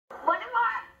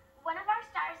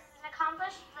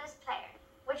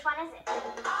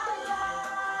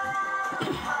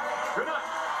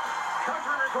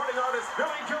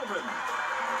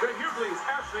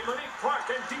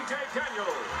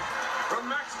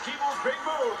Keeble's Big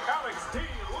Move, Alex T.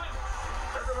 Lynch.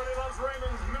 Everybody loves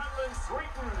Raymond's Madeline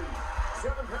Sweeten.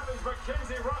 Seventh Heaven's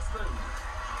Mackenzie Rossman.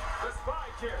 The Spy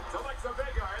Kids, Alexa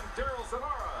Vega and Daryl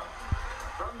Samara.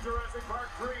 From Jurassic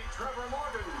Park 3, Trevor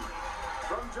Morgan.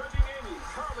 From Judging Amy,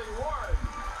 Carly Warren.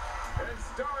 And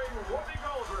starring Whoopi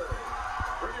Goldberg.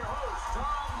 With your host,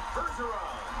 Tom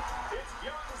Bergeron. It's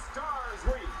Young Stars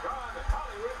Week on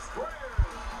Hollywood Squares.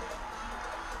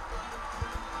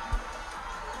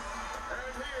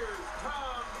 And here's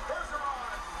Tom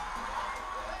Bergeron.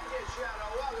 Thank you, Shadow.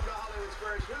 Welcome to Hollywood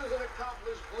Squares. Who's an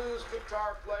accomplished blues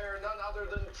guitar player? None other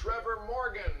than Trevor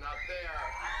Morgan up there.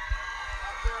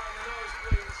 Up there on the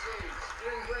nosebleed seats. You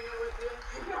didn't bring it with you?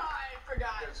 No, I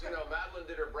forgot. Because, you know, Madeline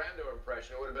did her Brando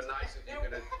impression. It would have been nice if you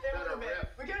could have done a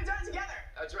riff. We could have done it together.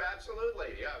 That's right,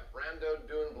 absolutely. Yeah, Brando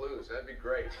doing blues. That'd be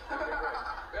great. That'd be great.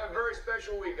 We have a very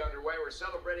special week underway. We're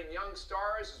celebrating young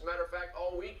stars. As a matter of fact,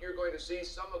 all week you're going to see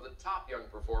some of the top young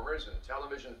performers in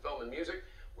television, film, and music.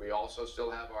 We also still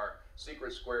have our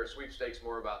Secret Square sweepstakes.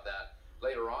 More about that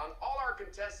later on. All our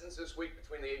contestants this week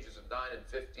between the ages of 9 and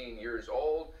 15 years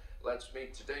old. Let's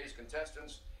meet today's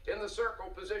contestants. In the circle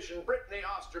position, Brittany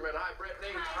Osterman. Hi,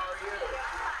 Brittany. Hi. How are you?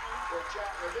 Hi. We're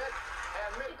chatting a bit.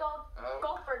 And me.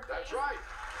 Goldberg, That's please. right.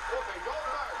 Whoopi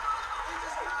Goldberg. You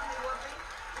just call me Whoopi.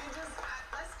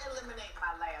 Let's eliminate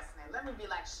my last name. Let me be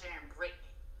like Sharon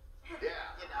Brittany.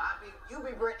 Yeah. You know, you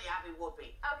be Brittany, I'll be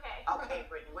Whoopi. Okay. Okay,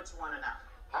 Brittany, what you want to know?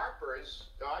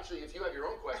 Harper's, no, actually, if you have your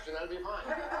own question, that'd be fine.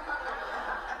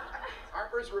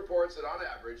 Harper's reports that on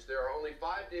average, there are only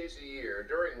 5 days a year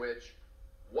during which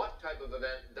what type of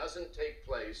event doesn't take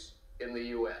place in the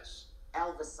U.S.?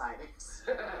 Elvis sightings.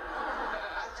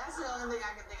 That's the only thing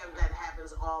I can think of that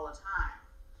happens all the time.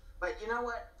 But you know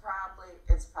what?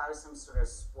 It's probably some sort of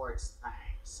sports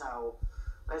thing. So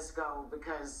let's go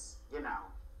because, you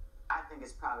know, I think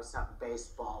it's probably something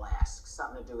baseball-esque,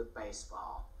 something to do with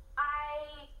baseball.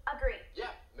 I agree.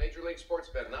 Yeah, Major League Sports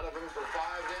bet. None of them for 5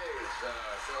 days.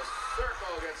 So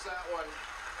Circle gets that one.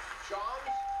 Sean?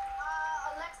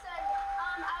 Alexa,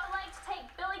 I would like to take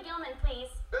Billy Gilman,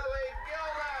 please. Billy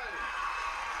Gilman,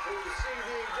 whose CD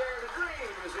Dare to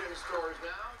Dream is in stores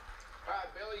now. All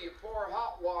right, Billy, you pour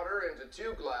hot water into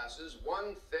 2 glasses,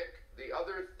 one thick, the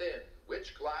other thin.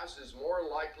 Which glass is more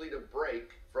likely to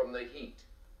break from the heat?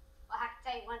 Well, I can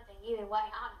tell you one thing. Either way,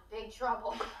 I'm in big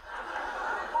trouble.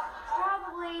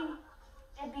 Probably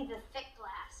it'd be the thick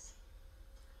glass.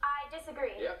 I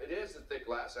disagree. Yep, it is the thick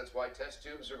glass. That's why test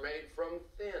tubes are made from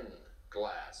thin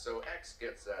glass. So X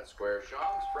gets that square.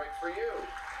 Sean's break for you.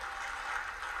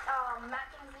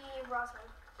 Mackenzie Rossman.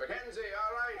 Mackenzie,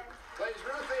 all right. Plays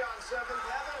Ruthie on 7th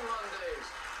Heaven Mondays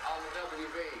on the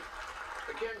WB.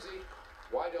 Mackenzie,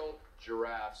 why don't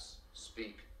giraffes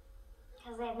speak?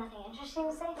 Because they have nothing interesting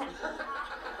to say.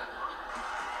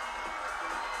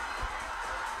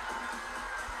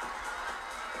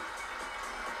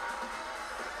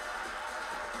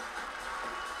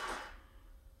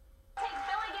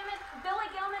 Billy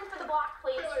Gilman for the block,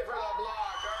 please. Billy for the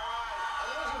block, all right.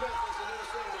 Elizabeth is a new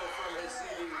single from his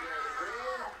CD, Dare to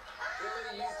Dream.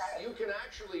 Billy, you can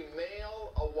actually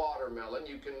mail a watermelon.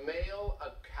 You can mail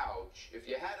a couch. If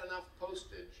you had enough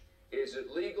postage, is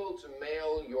it legal to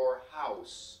mail your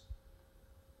house?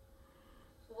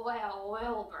 Well,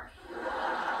 Wilbur.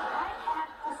 I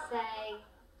have to say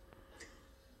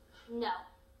no.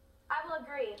 I will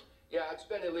agree. Yeah, it's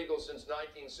been illegal since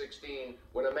 1916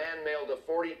 when a man mailed a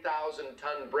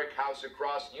 40,000-ton brick house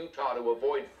across Utah to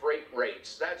avoid freight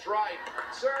rates. That's right.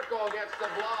 Circle gets the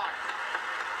block.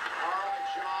 All right,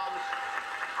 Shams.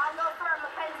 I'll go for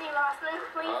Mackenzie Rossman,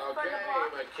 please, for the block.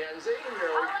 Okay, Mackenzie.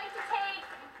 I'd like to take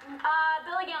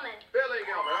Billy Gilman. Billy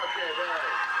Gilman. Okay, Billy.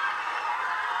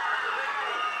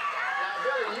 Now,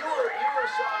 Billy, you were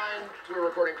signed to a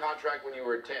recording contract when you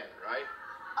were 10, right?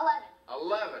 11.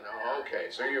 11. Oh,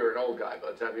 okay. So you were an old guy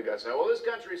by the time you got signed. Well, this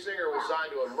country singer was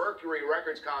signed to a Mercury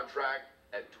Records contract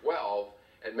at 12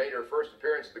 and made her first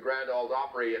appearance at the Grand Ole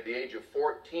Opry at the age of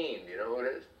 14. Do you know who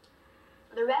it is?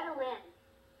 Loretta Lynn.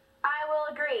 I will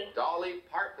agree. Dolly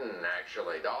Parton,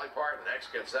 actually. Dolly Parton. X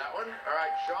gets that one. All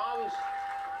right, Shams.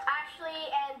 Ashley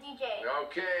and DJ.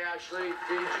 Okay, Ashley,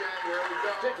 DJ, here we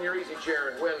go. Sit in your easy chair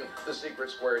and win the Secret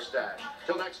Square stash.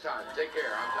 Till next time, take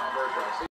care. I'm Tom Bergeron.